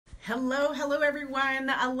Hello everyone.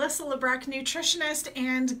 Alyssa Lebrecq, nutritionist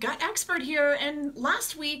and gut expert here. And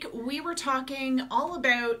last week we were talking all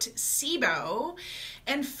about SIBO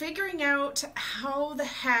and figuring out how the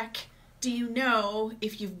heck do you know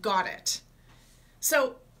if you've got it.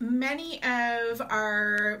 So many of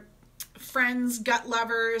our friends, gut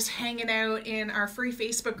lovers hanging out in our free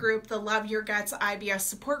Facebook group, the Love Your Guts IBS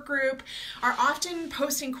support group, are often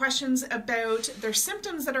posting questions about their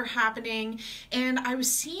symptoms that are happening. And I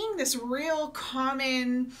was seeing this real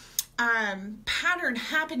common pattern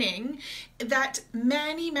happening that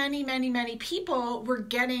many people were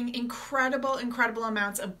getting incredible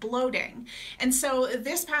amounts of bloating. And so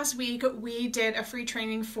this past week we did a free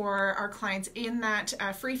training for our clients in that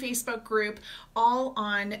free Facebook group, all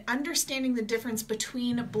on understanding the difference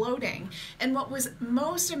between bloating. And what was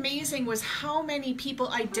most amazing was how many people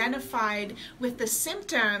identified with the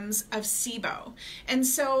symptoms of SIBO. And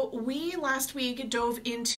so we last week dove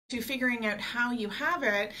into figuring out how you have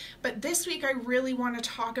it, but this week I really want to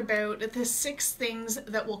talk about the 6 things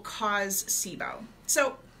that will cause SIBO.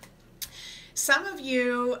 So some of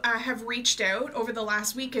you have reached out over the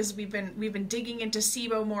last week as we've been digging into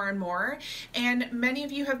SIBO more and more, and many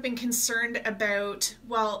of you have been concerned about,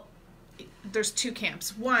 well, there's 2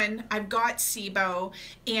 camps. One, I've got SIBO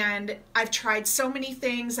and I've tried so many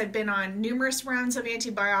things. I've been on numerous rounds of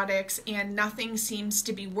antibiotics and nothing seems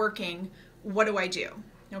to be working. What do I do?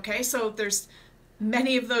 Okay, so there's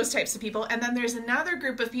many of those types of people. And then there's another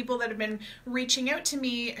group of people that have been reaching out to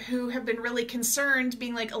me who have been really concerned,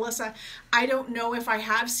 being like, Alyssa, I don't know if I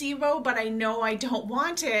have SIBO, but I know I don't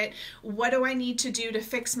want it. What do I need to do to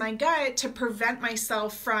fix my gut to prevent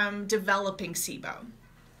myself from developing SIBO?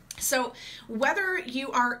 So whether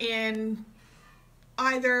you are in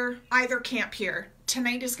either camp here,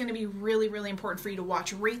 tonight is going to be really important for you to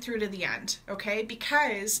watch right through to the end, okay?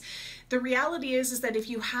 Because the reality is that if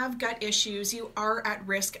you have gut issues, you are at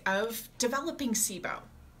risk of developing SIBO.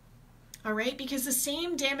 All right, because the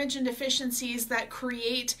same damage and deficiencies that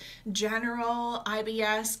create general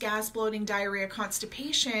IBS, gas, bloating, diarrhea,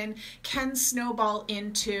 constipation can snowball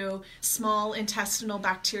into small intestinal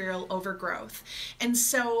bacterial overgrowth. And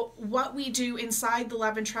so what we do inside the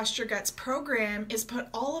Love and Trust Your Guts program is put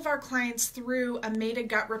all of our clients through a made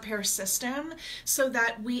gut repair system so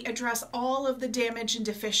that we address all of the damage and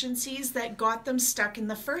deficiencies that got them stuck in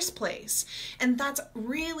the first place. And that's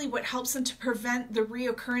really what helps them to prevent the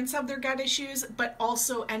reoccurrence of their gut issues, but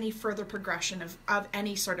also any further progression of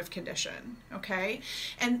any sort of condition, okay?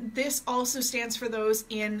 And this also stands for those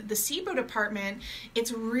in the SIBO department.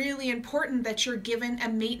 It's really important that you're given a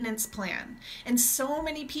maintenance plan. And so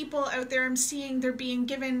many people out there I'm seeing, they're being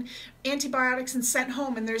given antibiotics and sent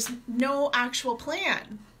home and there's no actual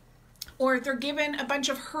plan. Or they're given a bunch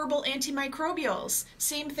of herbal antimicrobials.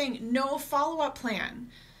 Same thing, no follow-up plan.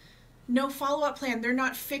 No follow-up plan. They're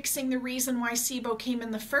not fixing the reason why SIBO came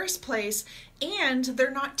in the first place, and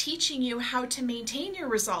they're not teaching you how to maintain your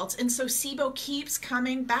results. And so SIBO keeps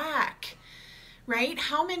coming back, right?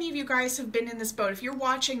 How many of you guys have been in this boat? If you're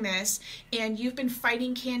watching this and you've been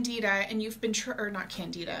fighting Candida and you've been,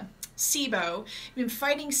 SIBO, you've been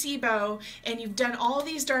fighting SIBO and you've done all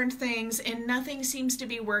these darn things and nothing seems to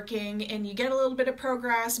be working and you get a little bit of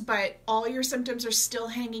progress, but all your symptoms are still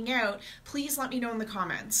hanging out, please let me know in the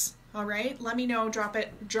comments. All right, let me know, drop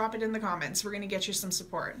it in the comments. We're gonna get you some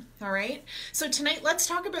support, all right? So tonight, let's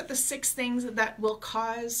talk about the 6 things that will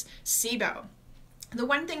cause SIBO. The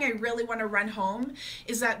one thing I really wanna run home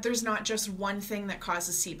is that there's not just one thing that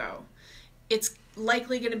causes SIBO. It's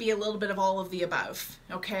likely going to be a little bit of all of the above,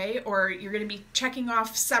 okay? Or you're going to be checking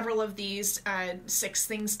off several of these 6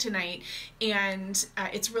 things tonight, and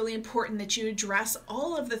it's really important that you address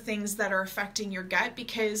all of the things that are affecting your gut,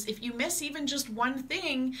 because if you miss even just one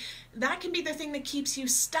thing, that can be the thing that keeps you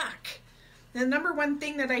stuck. The number one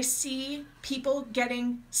thing that I see people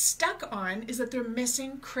getting stuck on is that they're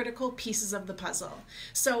missing critical pieces of the puzzle.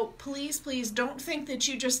 So please don't think that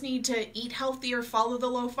you just need to eat healthy or follow the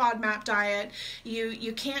low FODMAP diet.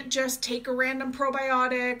 You can't just take a random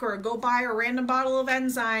probiotic or go buy a random bottle of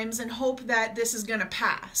enzymes and hope that this is gonna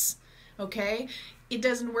pass, okay? It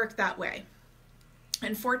doesn't work that way.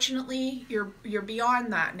 Unfortunately, you're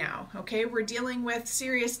beyond that now, okay? We're dealing with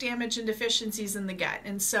serious damage and deficiencies in the gut.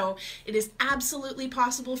 And so it is absolutely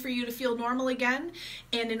possible for you to feel normal again.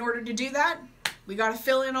 And in order to do that, we got to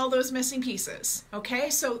fill in all those missing pieces, okay?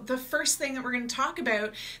 So the first thing that we're going to talk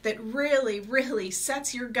about that really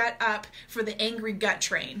sets your gut up for the angry gut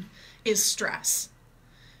train is stress.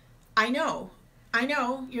 I know,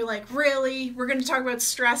 you're like, really? We're going to talk about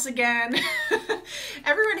stress again?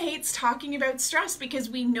 Everyone hates talking about stress because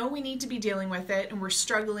we know we need to be dealing with it and we're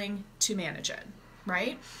struggling to manage it,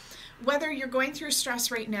 right? whether you're going through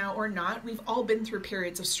stress right now or not, we've all been through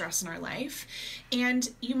periods of stress in our life. And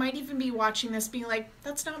you might even be watching this being like,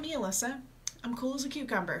 that's not me, Alyssa. I'm cool as a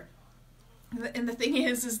cucumber. And the thing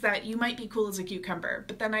is that you might be cool as a cucumber,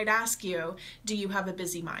 but then I'd ask you, do you have a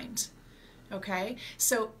busy mind? Okay,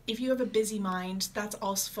 so if you have a busy mind, that's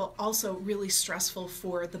also really stressful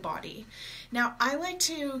for the body. Now, I like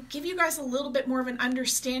to give you guys a little bit more of an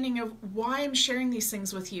understanding of why I'm sharing these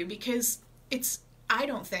things with you, because it's, I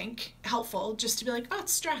don't think, helpful just to be like, oh,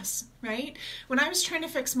 it's stress, right? When I was trying to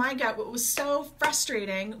fix my gut, what was so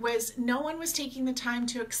frustrating was no one was taking the time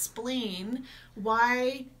to explain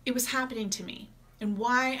why it was happening to me and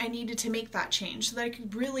why I needed to make that change so that I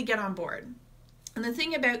could really get on board. And the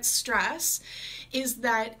thing about stress is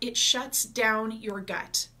that it shuts down your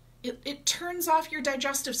gut. It turns off your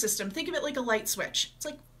digestive system. Think of it like a light switch. It's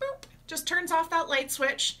like, boop, just turns off that light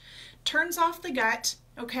switch, turns off the gut,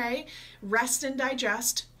 okay? Rest and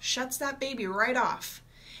digest, shuts that baby right off.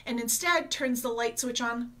 And instead turns the light switch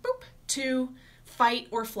on, boop, to fight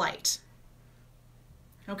or flight.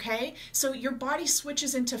 Okay, so your body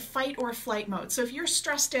switches into fight or flight mode. So if you're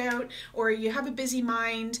stressed out or you have a busy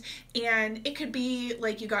mind, and it could be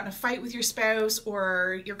like you got in a fight with your spouse,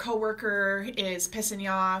 or your coworker is pissing you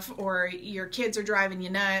off, or your kids are driving you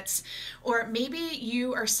nuts, or maybe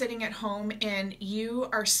you are sitting at home and you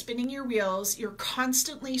are spinning your wheels, you're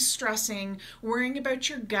constantly stressing, worrying about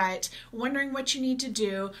your gut, wondering what you need to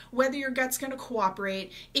do, whether your gut's going to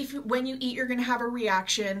cooperate, if when you eat you're going to have a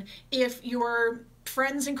reaction, if your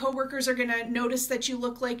friends and coworkers are going to notice that you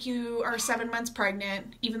look like you are 7 months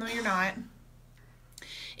pregnant, even though you're not.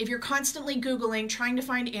 If you're constantly Googling, trying to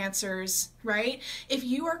find answers, right? If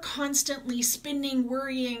you are constantly spinning,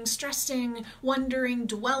 worrying, stressing, wondering,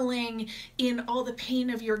 dwelling in all the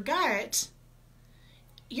pain of your gut,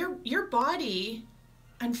 your body,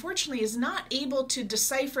 unfortunately, is not able to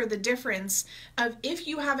decipher the difference of if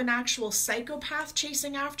you have an actual psychopath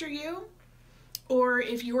chasing after you, or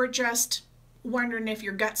if you're just wondering if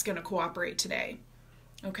your gut's going to cooperate today,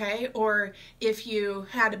 okay? Or if you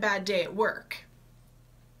had a bad day at work.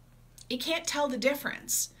 It can't tell the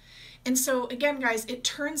difference. And so again, guys, it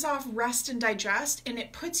turns off rest and digest, and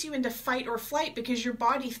it puts you into fight or flight because your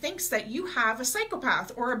body thinks that you have a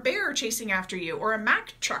psychopath or a bear chasing after you or a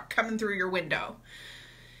Mack truck coming through your window.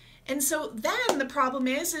 And so then the problem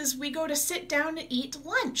is we go to sit down and eat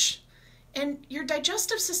lunch. And your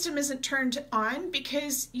digestive system isn't turned on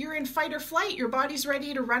because you're in fight or flight. Your body's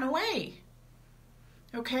ready to run away.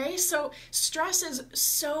 Okay, so stress is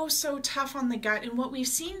so tough on the gut. And what we've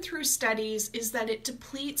seen through studies is that it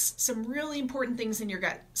depletes some really important things in your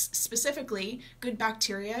gut, specifically good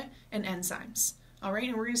bacteria and enzymes. All right,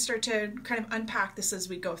 and we're going to start to kind of unpack this as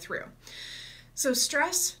we go through. So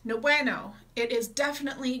stress, no bueno. It is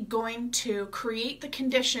definitely going to create the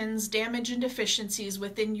conditions, damage, and deficiencies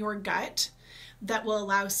within your gut that will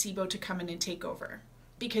allow SIBO to come in and take over,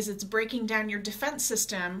 because it's breaking down your defense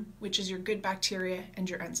system, which is your good bacteria and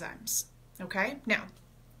your enzymes. Okay, now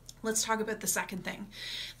let's talk about the second thing.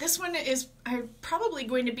 This one is probably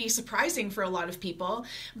going to be surprising for a lot of people,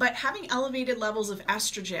 but having elevated levels of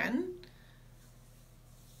estrogen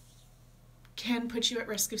can put you at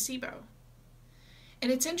risk of SIBO.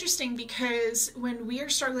 And it's interesting because when we are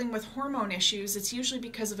struggling with hormone issues, it's usually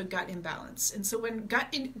because of a gut imbalance. And so when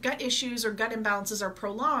gut issues or gut imbalances are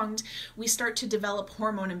prolonged, we start to develop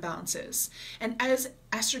hormone imbalances. And as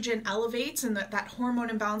estrogen elevates and that hormone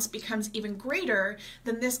imbalance becomes even greater,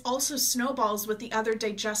 then this also snowballs with the other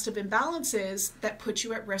digestive imbalances that put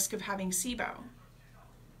you at risk of having SIBO.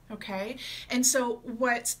 Okay? And so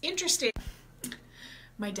what's interesting,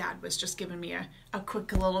 my dad was just giving me a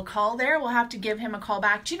quick little call there. We'll have to give him a call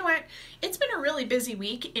back. Do you know what? It's been a really busy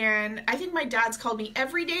week, and I think my dad's called me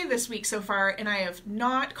every day this week so far, and I have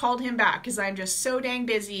not called him back because I'm just so dang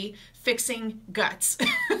busy fixing guts.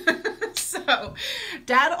 So,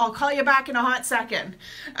 Dad, I'll call you back in a hot second.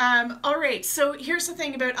 All right, so here's the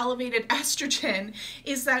thing about elevated estrogen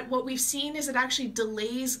is that what we've seen is it actually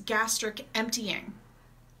delays gastric emptying.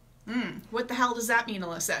 What the hell does that mean,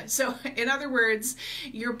 Alyssa? So in other words,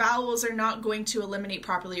 your bowels are not going to eliminate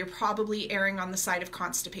properly. You're probably erring on the side of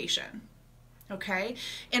constipation. Okay?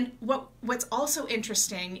 And what's also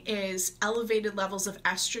interesting is elevated levels of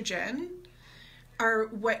estrogen are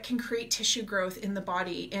what can create tissue growth in the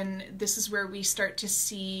body. And this is where we start to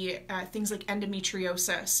see things like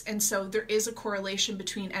endometriosis. And so there is a correlation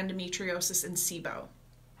between endometriosis and SIBO.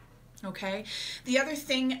 Okay. The other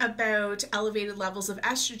thing about elevated levels of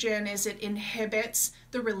estrogen is it inhibits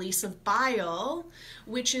the release of bile,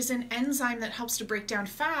 which is an enzyme that helps to break down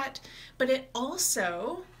fat, but it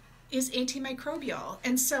also is antimicrobial.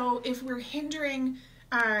 And so if we're hindering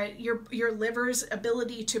your liver's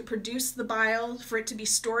ability to produce the bile, for it to be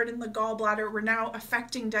stored in the gallbladder. We're now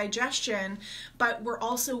affecting digestion, but we're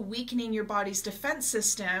also weakening your body's defense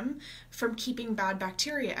system from keeping bad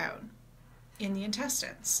bacteria out in the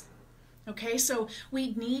intestines. Okay, so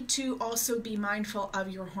we need to also be mindful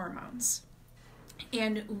of your hormones.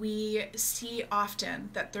 And we see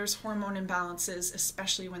often that there's hormone imbalances,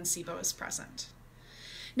 especially when SIBO is present.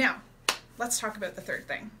 Now, let's talk about the third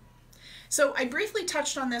thing. So I briefly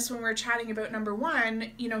touched on this when we were chatting about number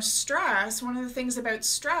one, stress. One of the things about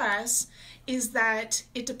stress is that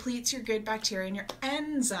it depletes your good bacteria and your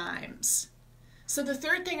enzymes. So the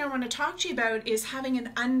third thing I want to talk to you about is having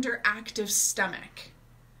an underactive stomach.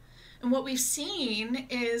 And what we've seen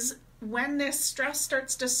is when this stress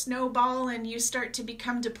starts to snowball and you start to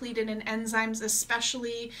become depleted in enzymes,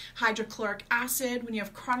 especially hydrochloric acid, when you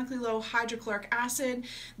have chronically low hydrochloric acid,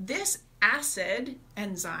 this acid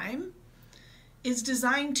enzyme is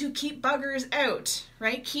designed to keep buggers out,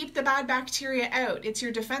 right? Keep the bad bacteria out. It's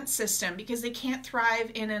your defense system because they can't thrive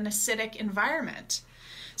in an acidic environment.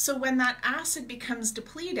 So when that acid becomes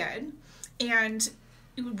depleted, and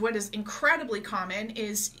what is incredibly common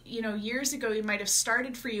is, years ago you might have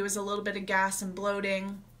started for you as a little bit of gas and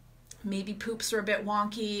bloating, maybe poops were a bit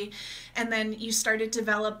wonky, and then you started to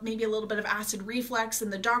develop maybe a little bit of acid reflux,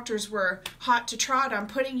 and the doctors were hot to trot on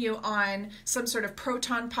putting you on some sort of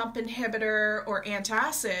proton pump inhibitor or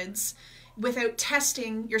antacids without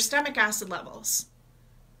testing your stomach acid levels.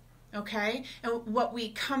 Okay, and what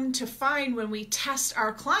we come to find when we test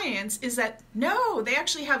our clients is that no, they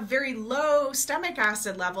actually have very low stomach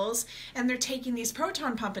acid levels and they're taking these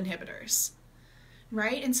proton pump inhibitors,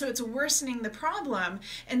 right? And so it's worsening the problem.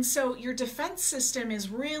 And so your defense system is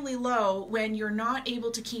really low when you're not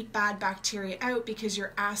able to keep bad bacteria out because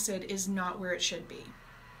your acid is not where it should be.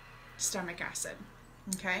 Stomach acid,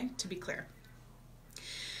 okay, to be clear.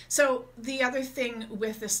 So the other thing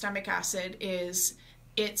with the stomach acid is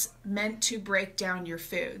it's meant to break down your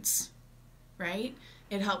foods, right?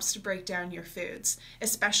 It helps to break down your foods,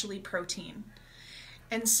 especially protein.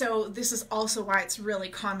 And so this is also why it's really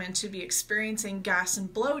common to be experiencing gas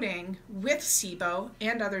and bloating with SIBO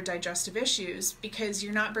and other digestive issues because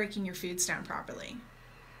you're not breaking your foods down properly.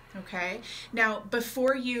 Okay, now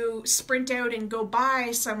before you sprint out and go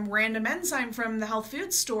buy some random enzyme from the health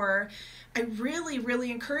food store, I really,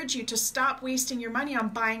 really encourage you to stop wasting your money on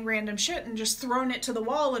buying random shit and just throwing it to the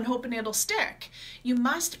wall and hoping it'll stick. You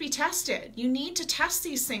must be tested. You need to test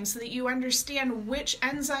these things so that you understand which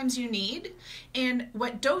enzymes you need and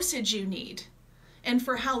what dosage you need and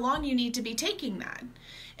for how long you need to be taking that.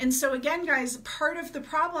 And so again, guys, part of the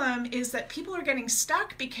problem is that people are getting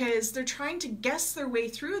stuck because they're trying to guess their way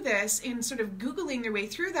through this and sort of Googling their way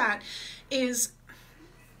through that is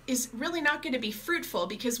really not going to be fruitful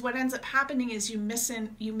because what ends up happening is you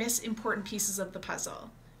miss important pieces of the puzzle,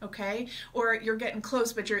 okay? Or you're getting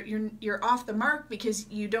close, but you're off the mark because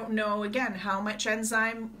you don't know, again, how much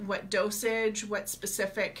enzyme, what dosage, what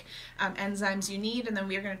specific enzymes you need. And then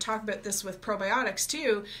we're going to talk about this with probiotics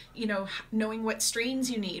too, knowing what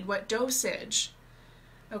strains you need, what dosage,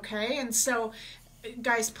 okay? And so,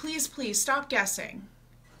 guys, please stop guessing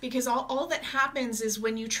because all that happens is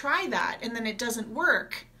when you try that and then it doesn't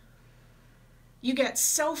work, you get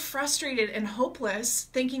so frustrated and hopeless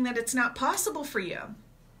thinking that it's not possible for you.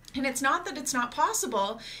 And it's not that it's not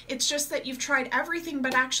possible, it's just that you've tried everything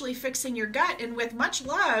but actually fixing your gut, and with much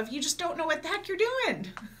love, you just don't know what the heck you're doing.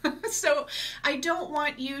 So I don't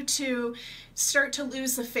want you to start to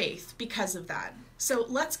lose the faith because of that. So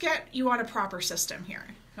let's get you on a proper system here,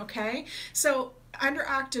 okay? So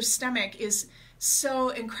underactive stomach is so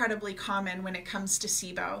incredibly common when it comes to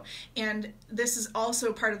SIBO, and this is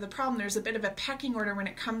also part of the problem. There's a bit of a pecking order when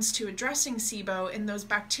it comes to addressing SIBO, and those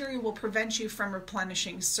bacteria will prevent you from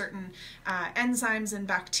replenishing certain enzymes and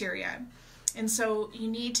bacteria. And so you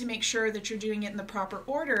need to make sure that you're doing it in the proper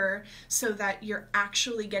order so that you're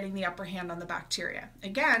actually getting the upper hand on the bacteria.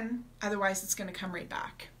 Again, otherwise it's going to come right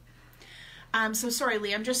back. So sorry,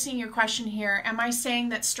 Lee, I'm just seeing your question here. Am I saying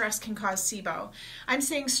that stress can cause SIBO? I'm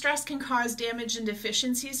saying stress can cause damage and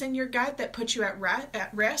deficiencies in your gut that put you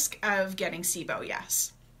at risk of getting SIBO,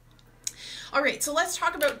 yes. All right, so let's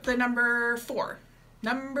talk about the number four.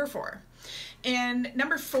 Number four. And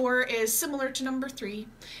number four is similar to number three.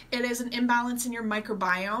 It is an imbalance in your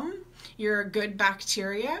microbiome, your good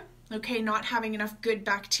bacteria. Okay, not having enough good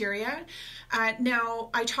bacteria. Now,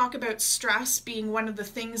 I talk about stress being one of the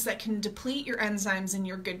things that can deplete your enzymes and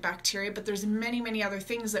your good bacteria, but there's many other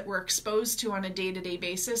things that we're exposed to on a day-to-day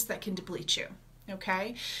basis that can deplete you,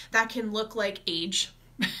 okay? That can look like age,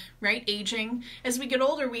 right? Aging. As we get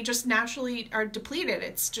older, we just naturally are depleted.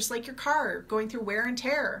 It's just like your car going through wear and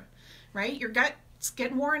tear, right? Your gut's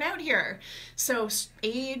getting worn out here. So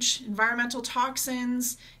age, environmental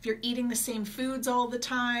toxins, if you're eating the same foods all the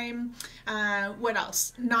time, what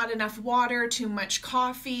else? Not enough water, too much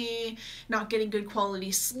coffee, not getting good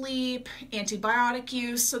quality sleep, antibiotic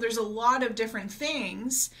use. So there's a lot of different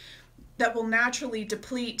things that will naturally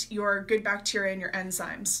deplete your good bacteria and your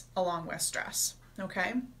enzymes along with stress,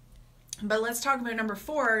 okay? But let's talk about number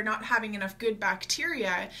 4, not having enough good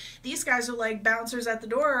bacteria. These guys are like bouncers at the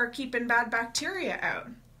door keeping bad bacteria out.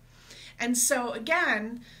 And so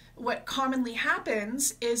again, what commonly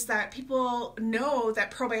happens is that people know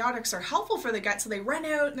that probiotics are helpful for the gut, so they run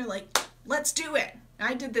out and they're like, let's do it.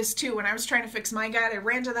 I did this too. When I was trying to fix my gut, I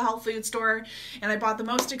ran to the health food store and I bought the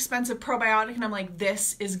most expensive probiotic and I'm like,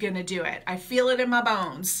 this is gonna do it. I feel it in my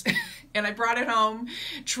bones. And I brought it home,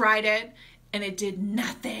 tried it, and it did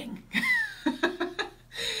nothing.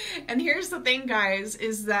 And here's the thing, guys,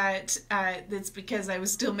 is that it's because I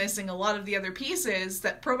was still missing a lot of the other pieces,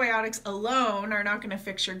 that probiotics alone are not going to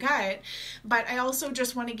fix your gut. But I also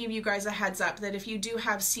just want to give you guys a heads up that if you do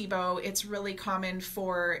have SIBO, it's really common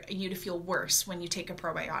for you to feel worse when you take a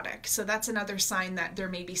probiotic. So that's another sign that there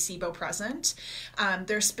may be SIBO present.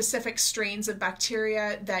 There's specific strains of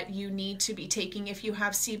bacteria that you need to be taking if you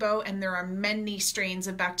have SIBO, and there are many strains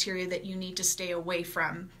of bacteria that you need to stay away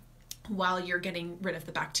from while you're getting rid of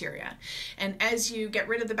the bacteria. And as you get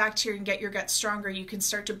rid of the bacteria and get your gut stronger, you can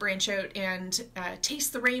start to branch out and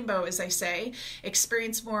taste the rainbow, as I say,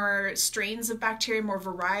 experience more strains of bacteria, more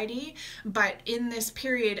variety. But in this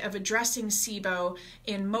period of addressing SIBO,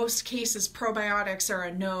 in most cases, probiotics are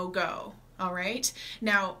a no-go. All right.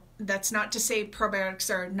 Now, that's not to say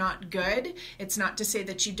probiotics are not good. It's not to say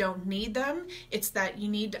that you don't need them. It's that you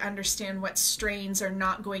need to understand what strains are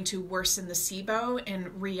not going to worsen the SIBO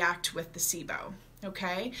and react with the SIBO.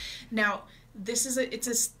 Okay. Now, it's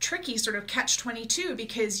a tricky sort of catch-22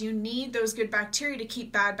 because you need those good bacteria to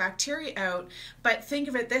keep bad bacteria out. But think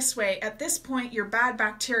of it this way. At this point, your bad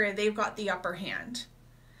bacteria, they've got the upper hand.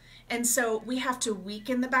 And so we have to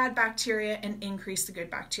weaken the bad bacteria and increase the good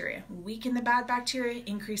bacteria. Weaken the bad bacteria,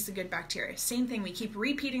 increase the good bacteria. Same thing, we keep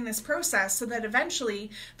repeating this process so that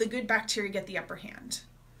eventually the good bacteria get the upper hand.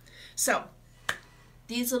 So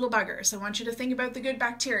these little buggers, I want you to think about the good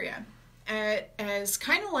bacteria as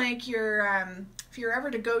kind of like if you're ever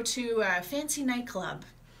to go to a fancy nightclub,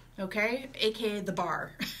 okay, aka the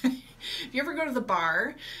bar. If you ever go to the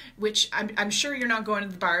bar, which I'm sure you're not going to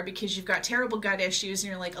the bar because you've got terrible gut issues and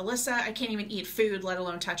you're like, Alyssa, I can't even eat food, let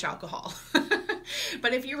alone touch alcohol.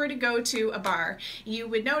 But if you were to go to a bar, you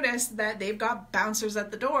would notice that they've got bouncers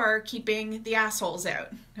at the door keeping the assholes out,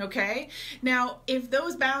 okay? Now, if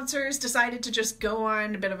those bouncers decided to just go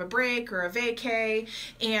on a bit of a break or a vacay,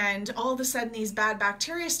 and all of a sudden these bad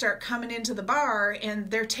bacteria start coming into the bar and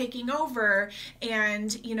they're taking over,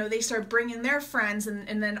 and you know, they start bringing their friends,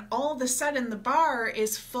 and then all of a sudden the bar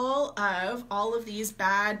is full of all of these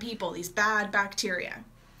bad people, these bad bacteria.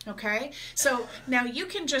 Okay, so now you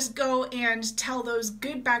can just go and tell those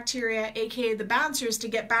good bacteria, aka the bouncers, to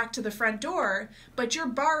get back to the front door, but your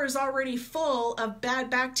bar is already full of bad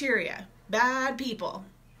bacteria, bad people.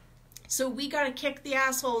 So we got to kick the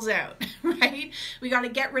assholes out, right? We got to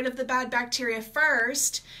get rid of the bad bacteria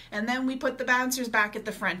first, and then we put the bouncers back at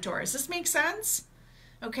the front door. Does this make sense?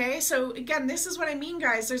 Okay, so again, this is what I mean,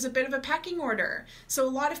 guys. There's a bit of a pecking order. So a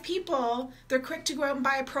lot of people, they're quick to go out and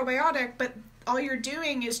buy a probiotic, but all you're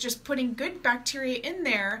doing is just putting good bacteria in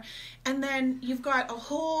there, and then you've got a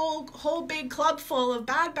whole big club full of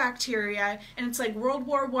bad bacteria, and it's like World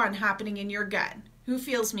War I happening in your gut. Who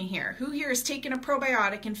feels me here? Who here has taken a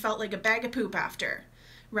probiotic and felt like a bag of poop after,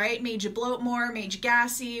 right? Made you bloat more, made you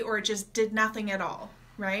gassy, or just did nothing at all,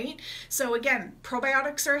 right? So again,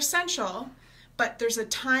 probiotics are essential, but there's a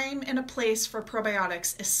time and a place for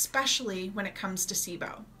probiotics, especially when it comes to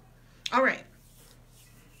SIBO. All right.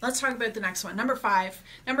 Let's talk about the next one. Number 5.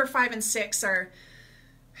 Number 5 and 6 are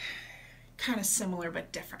kind of similar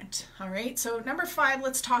but different. All right. So number 5,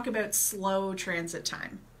 let's talk about slow transit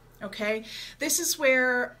time. Okay. This is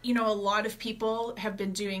where, you know, a lot of people have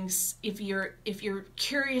been doing, if you're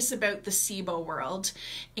curious about the SIBO world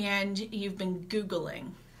and you've been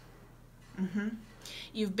Googling,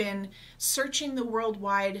 you've been searching the World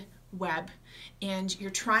Wide Web, and you're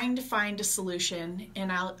trying to find a solution,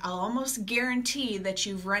 and I'll almost guarantee that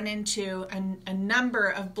you've run into a number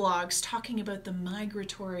of blogs talking about the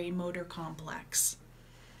migratory motor complex,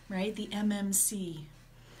 right? The MMC,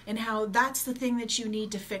 and how that's the thing that you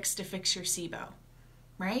need to fix your SIBO,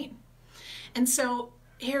 right? And so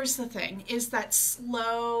here's the thing, is that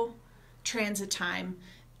slow transit time,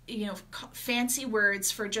 you know, fancy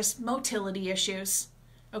words for just motility issues.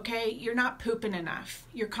 Okay, you're not pooping enough,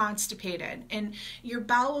 you're constipated, and your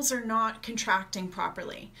bowels are not contracting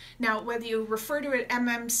properly. Now, whether you refer to it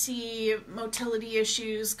MMC, motility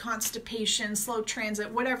issues, constipation, slow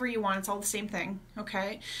transit, whatever you want, it's all the same thing,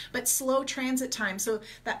 okay? But slow transit time, so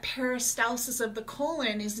that peristalsis of the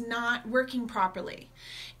colon is not working properly.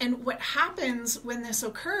 And what happens when this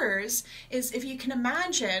occurs is, if you can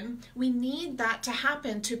imagine, we need that to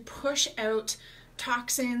happen to push out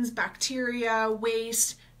toxins, bacteria,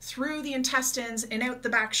 waste through the intestines and out the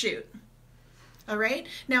back chute. All right?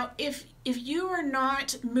 Now, if you are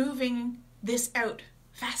not moving this out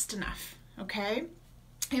fast enough, okay?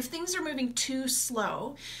 If things are moving too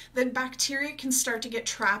slow, then bacteria can start to get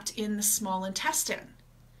trapped in the small intestine.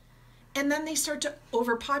 And then they start to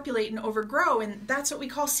overpopulate and overgrow, and that's what we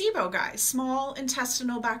call SIBO, guys, small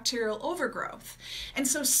intestinal bacterial overgrowth. And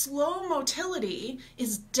so slow motility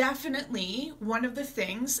is definitely one of the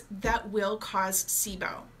things that will cause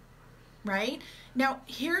SIBO, right? Now,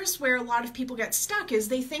 here's where a lot of people get stuck, is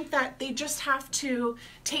they think that they just have to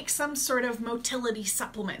take some sort of motility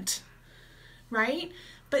supplement, right?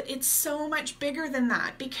 But it's so much bigger than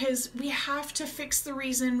that, because we have to fix the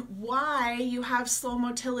reason why you have slow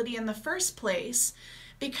motility in the first place.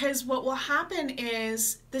 Because what will happen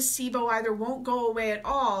is the SIBO either won't go away at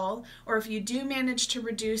all, or if you do manage to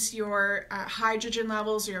reduce your hydrogen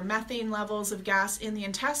levels or your methane levels of gas in the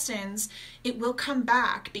intestines, it will come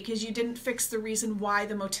back because you didn't fix the reason why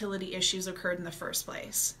the motility issues occurred in the first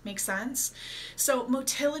place. Make sense? So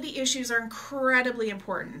motility issues are incredibly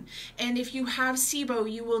important. And if you have SIBO,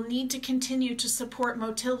 you will need to continue to support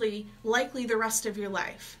motility likely the rest of your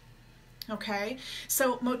life. Okay,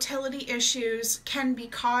 so motility issues can be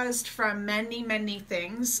caused from many, many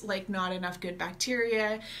things, like not enough good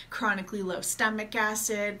bacteria, chronically low stomach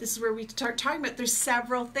acid. This is where we start talking about there's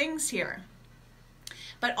several things here.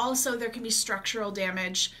 But also there can be structural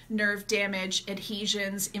damage, nerve damage,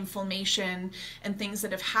 adhesions, inflammation, and things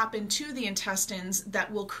that have happened to the intestines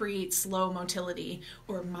that will create slow motility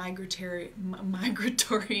or migratory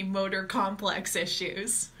motor complex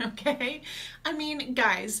issues, okay? I mean,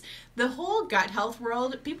 guys, the whole gut health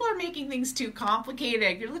world, people are making things too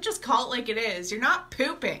complicated. Let's just call it like it is. You're not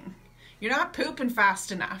pooping. You're not pooping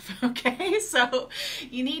fast enough, okay? So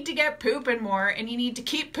you need to get pooping more, and you need to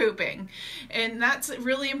keep pooping. And that's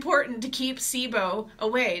really important to keep SIBO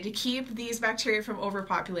away, to keep these bacteria from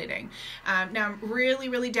overpopulating. Now, I'm really,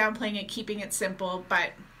 really downplaying it, keeping it simple,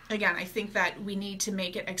 but again, I think that we need to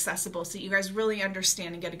make it accessible so you guys really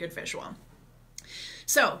understand and get a good visual.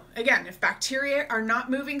 So again, if bacteria are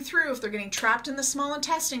not moving through, if they're getting trapped in the small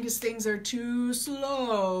intestine because things are too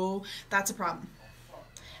slow, that's a problem.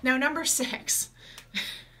 Now, number 6.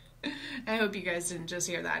 I hope you guys didn't just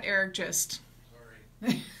hear that. Eric just...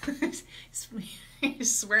 Sorry.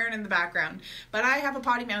 He's swearing in the background. But I have a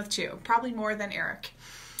potty mouth too. Probably more than Eric.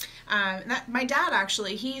 My dad,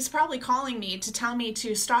 actually, he's probably calling me to tell me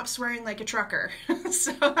to stop swearing like a trucker.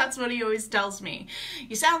 So that's what he always tells me.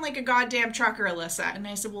 You sound like a goddamn trucker, Alyssa. And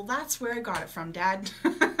I said, well, that's where I got it from, Dad.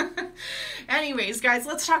 Anyways, guys,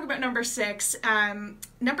 let's talk about number 6.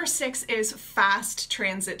 Number 6 is fast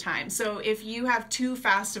transit time. So if you have too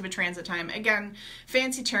fast of a transit time, again,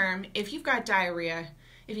 fancy term, if you've got diarrhea,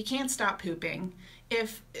 if you can't stop pooping,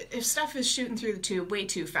 if stuff is shooting through the tube way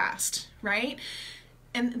too fast, right?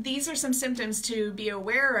 And these are some symptoms to be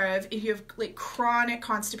aware of if you have like chronic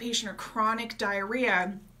constipation or chronic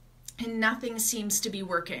diarrhea and nothing seems to be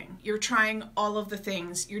working. You're trying all of the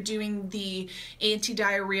things. You're doing the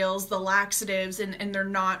antidiarrheals, the laxatives, and they're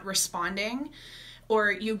not responding.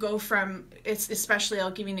 Or you go from, especially,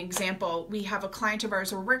 I'll give you an example. We have a client of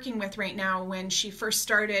ours we're working with right now. When she first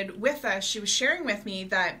started with us, she was sharing with me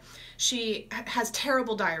that she has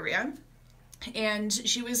terrible diarrhea. And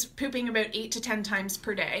she was pooping about 8 to 10 times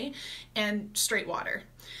per day and straight water.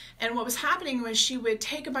 And what was happening was she would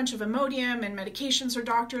take a bunch of Imodium and medications her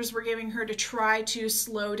doctors were giving her to try to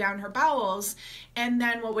slow down her bowels. And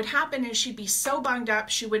then what would happen is she'd be so bunged up,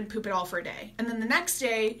 she wouldn't poop at all for a day. And then the next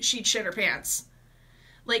day, she'd shit her pants.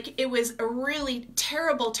 Like, it was a really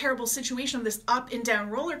terrible, terrible situation of this up and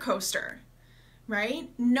down roller coaster,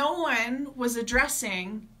 right? No one was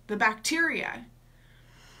addressing the bacteria.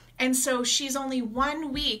 And so she's only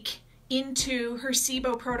 1 week into her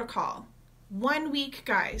SIBO protocol. 1 week,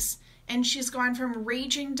 guys. And she's gone from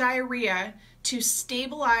raging diarrhea to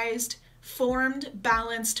stabilized, formed,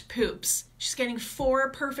 balanced poops. She's getting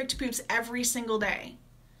 4 perfect poops every single day.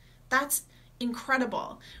 That's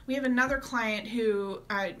incredible. We have another client who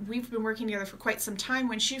we've been working together for quite some time.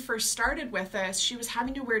 When she first started with us, she was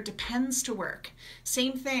having to wear Depends to work.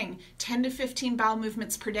 Same thing, 10 to 15 bowel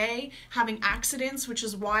movements per day, having accidents, which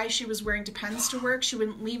is why she was wearing Depends to work. She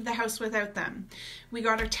wouldn't leave the house without them. We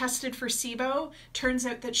got her tested for SIBO. Turns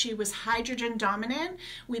out that she was hydrogen dominant.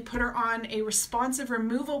 We put her on a responsive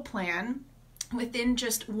removal plan. Within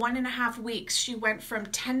just 1.5 weeks, she went from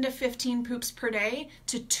 10 to 15 poops per day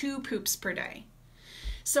to 2 poops per day.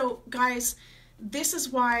 So guys, this is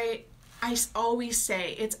why I always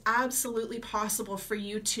say it's absolutely possible for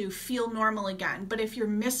you to feel normal again. But if you're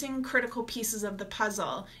missing critical pieces of the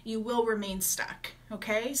puzzle, you will remain stuck,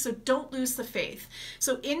 okay? So don't lose the faith.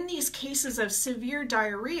 So in these cases of severe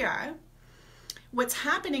diarrhea, what's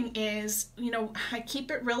happening is, you know, I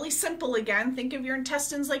keep it really simple again. Think of your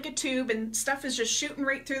intestines like a tube and stuff is just shooting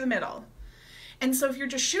right through the middle. And so if you're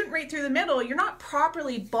just shooting right through the middle, you're not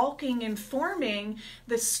properly bulking and forming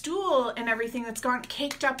the stool and everything that's gone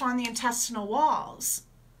caked up on the intestinal walls,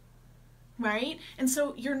 right? And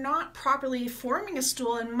so you're not properly forming a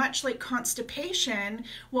stool, and much like constipation,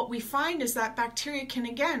 what we find is that bacteria can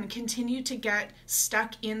again continue to get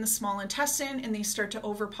stuck in the small intestine and they start to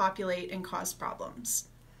overpopulate and cause problems.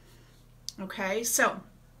 Okay, so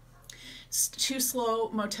too slow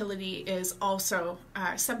motility is also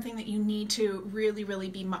something that you need to really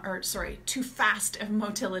be, too fast of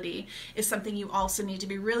motility is something you also need to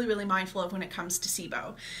be really mindful of when it comes to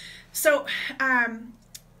SIBO. So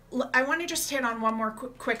I want to just hit on one more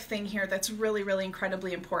quick thing here that's really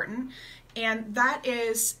incredibly important, and that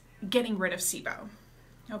is getting rid of SIBO.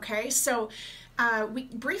 Okay, so we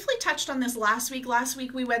briefly touched on this last week. Last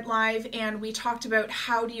week we went live and we talked about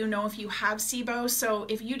how do you know if you have SIBO. So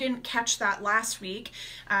if you didn't catch that last week,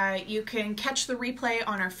 you can catch the replay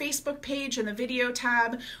on our Facebook page in the video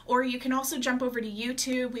tab, or you can also jump over to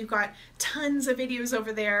YouTube. We've got tons of videos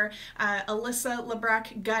over there. Alyssa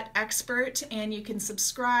Lebrecq, Gut Expert, and you can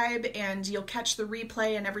subscribe and you'll catch the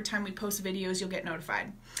replay, and every time we post videos you'll get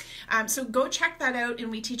notified. So go check that out, and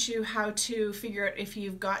we teach you how to figure out if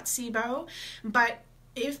you've got SIBO. But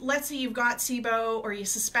if, let's say you've got SIBO or you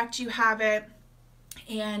suspect you have it,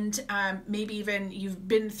 and maybe even you've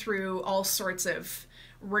been through all sorts of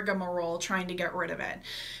rigmarole trying to get rid of it.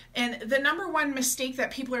 And the number one mistake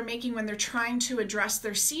that people are making when they're trying to address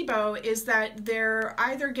their SIBO is that they're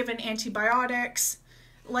either given antibiotics.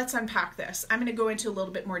 Let's unpack this. I'm going to go into a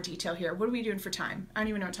little bit more detail here. What are we doing for time? I don't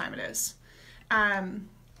even know what time it is.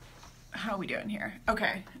 How are we doing here?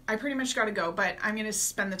 Okay, I pretty much got to go, but I'm going to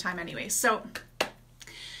spend the time anyway. So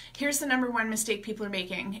here's the number one mistake people are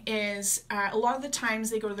making is a lot of the times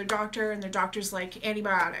they go to their doctor and their doctor's like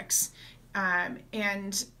antibiotics.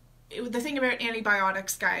 And the thing about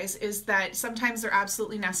antibiotics, guys, is that sometimes they're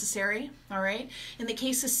absolutely necessary, all right? In the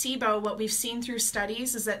case of SIBO, what we've seen through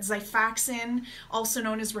studies is that Xifaxan, also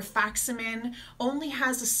known as rifaximin, only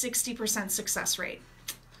has a 60% success rate.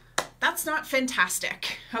 That's not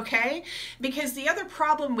fantastic, okay? Because the other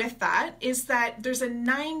problem with that is that there's a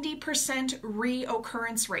 90%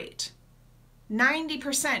 reoccurrence rate.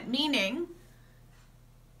 90%, meaning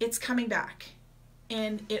it's coming back,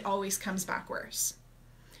 and it always comes back worse.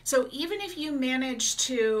 So even if you manage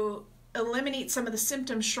to eliminate some of the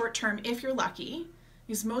symptoms short term, if you're lucky,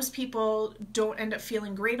 because most people don't end up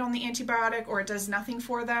feeling great on the antibiotic or it does nothing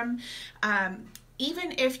for them,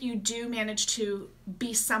 even if you do manage to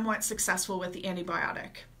be somewhat successful with the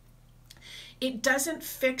antibiotic, it doesn't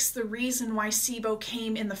fix the reason why SIBO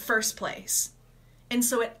came in the first place. And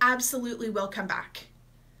so it absolutely will come back,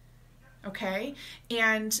 okay?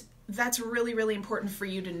 And that's really important for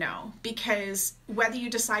you to know, because whether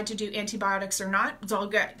you decide to do antibiotics or not, it's all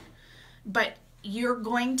good. But you're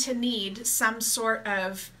going to need some sort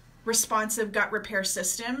of responsive gut repair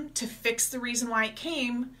system to fix the reason why it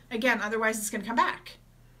came. Again, otherwise it's going to come back.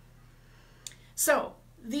 So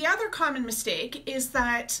the other common mistake is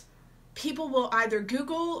that people will either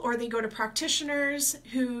Google or they go to practitioners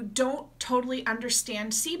who don't totally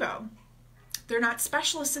understand SIBO. They're not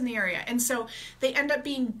specialists in the area, and so they end up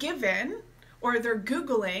being given, or they're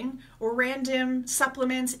Googling, or random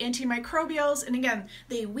supplements, antimicrobials, and again,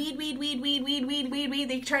 they weed,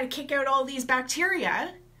 they try to kick out all these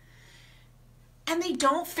bacteria, and they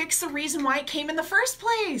don't fix the reason why it came in the first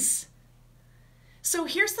place. So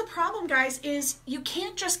here's the problem, guys, is you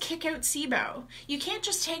can't just kick out SIBO. You can't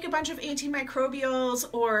just take a bunch of antimicrobials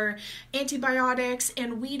or antibiotics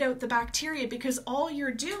and weed out the bacteria, because all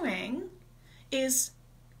you're doing is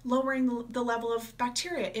lowering the level of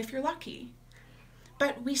bacteria if you're lucky.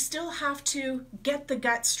 but we still have to get the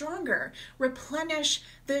gut stronger, replenish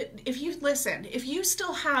if you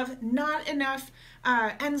still have not enough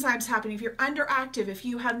enzymes happening, if you're underactive, if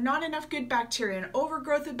you have not enough good bacteria, an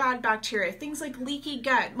overgrowth of bad bacteria, things like leaky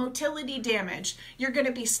gut, motility damage, you're going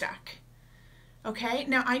to be stuck. Okay?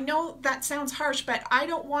 Now, I know that sounds harsh, but I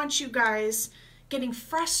don't want you guys getting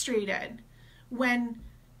frustrated when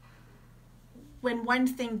one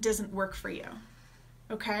thing doesn't work for you.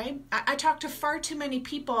 Okay? I talk to far too many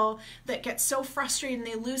people that get so frustrated and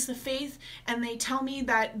they lose the faith and they tell me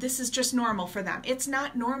that this is just normal for them. It's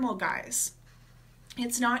not normal, guys.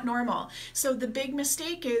 It's not normal. So the big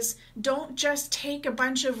mistake is don't just take a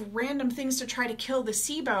bunch of random things to try to kill the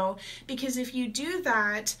SIBO, because if you do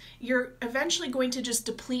that, you're eventually going to just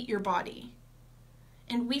deplete your body.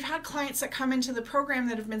 And we've had clients that come into the program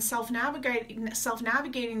that have been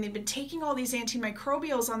self-navigating. They've been taking all these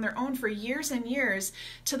antimicrobials on their own for years and years,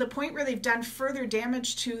 to the point where they've done further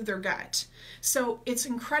damage to their gut. So it's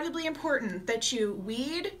incredibly important that you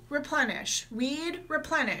weed, replenish, weed,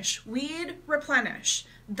 replenish, weed, replenish.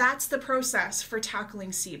 That's the process for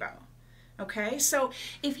tackling SIBO. Okay, so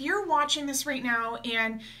if you're watching this right now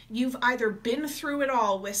and you've either been through it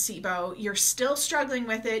all with SIBO, you're still struggling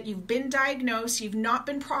with it, you've been diagnosed, you've not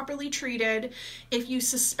been properly treated, if you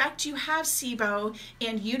suspect you have SIBO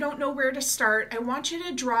and you don't know where to start, I want you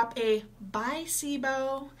to drop a "bye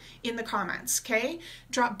SIBO" in the comments, okay?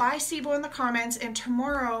 Drop "bye SIBO" in the comments, and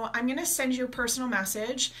tomorrow I'm going to send you a personal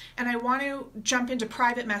message, and I want to jump into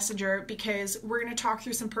private messenger because we're going to talk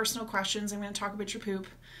through some personal questions. I'm going to talk about your poop.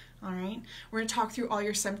 All right, we're going to talk through all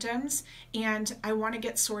your symptoms, and I want to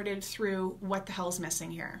get sorted through what the hell's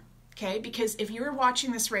missing here, okay? Because if you're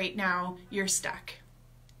watching this right now, you're stuck,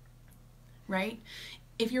 right?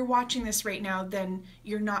 If you're watching this right now, then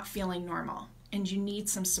you're not feeling normal, and you need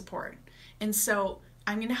some support. And so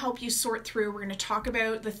I'm going to help you sort through. We're going to talk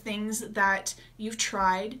about the things that you've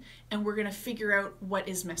tried, and we're going to figure out what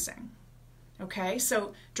is missing. Okay,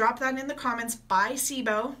 so drop that in the comments. "Bye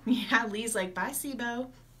SIBO." Yeah, Lee's like, "Bye SIBO."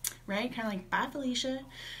 Right? Kind of like, "Bye Felicia."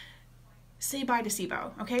 Say bye to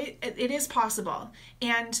SIBO, okay? It is possible.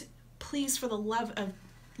 And please, for the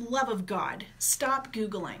love of God, stop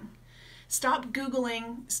Googling. Stop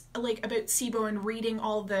Googling like about SIBO and reading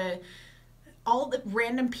all the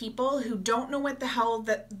random people who don't know what the hell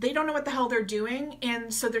they're doing,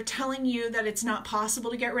 and so they're telling you that it's not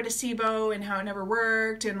possible to get rid of SIBO and how it never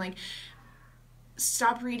worked, and like,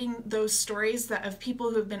 stop reading those stories of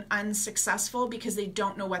people who have been unsuccessful because they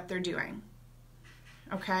don't know what they're doing.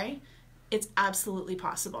 Okay? It's absolutely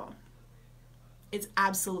possible. It's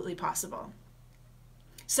absolutely possible.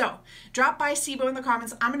 So drop "bye SIBO" in the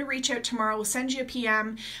comments. I'm going to reach out tomorrow. We'll send you a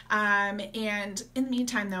PM. And in the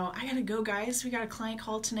meantime, though, I got to go, guys. We got a client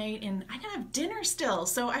call tonight, and I got to have dinner still.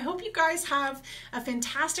 So I hope you guys have a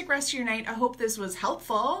fantastic rest of your night. I hope this was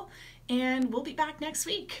helpful, and we'll be back next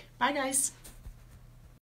week. Bye, guys.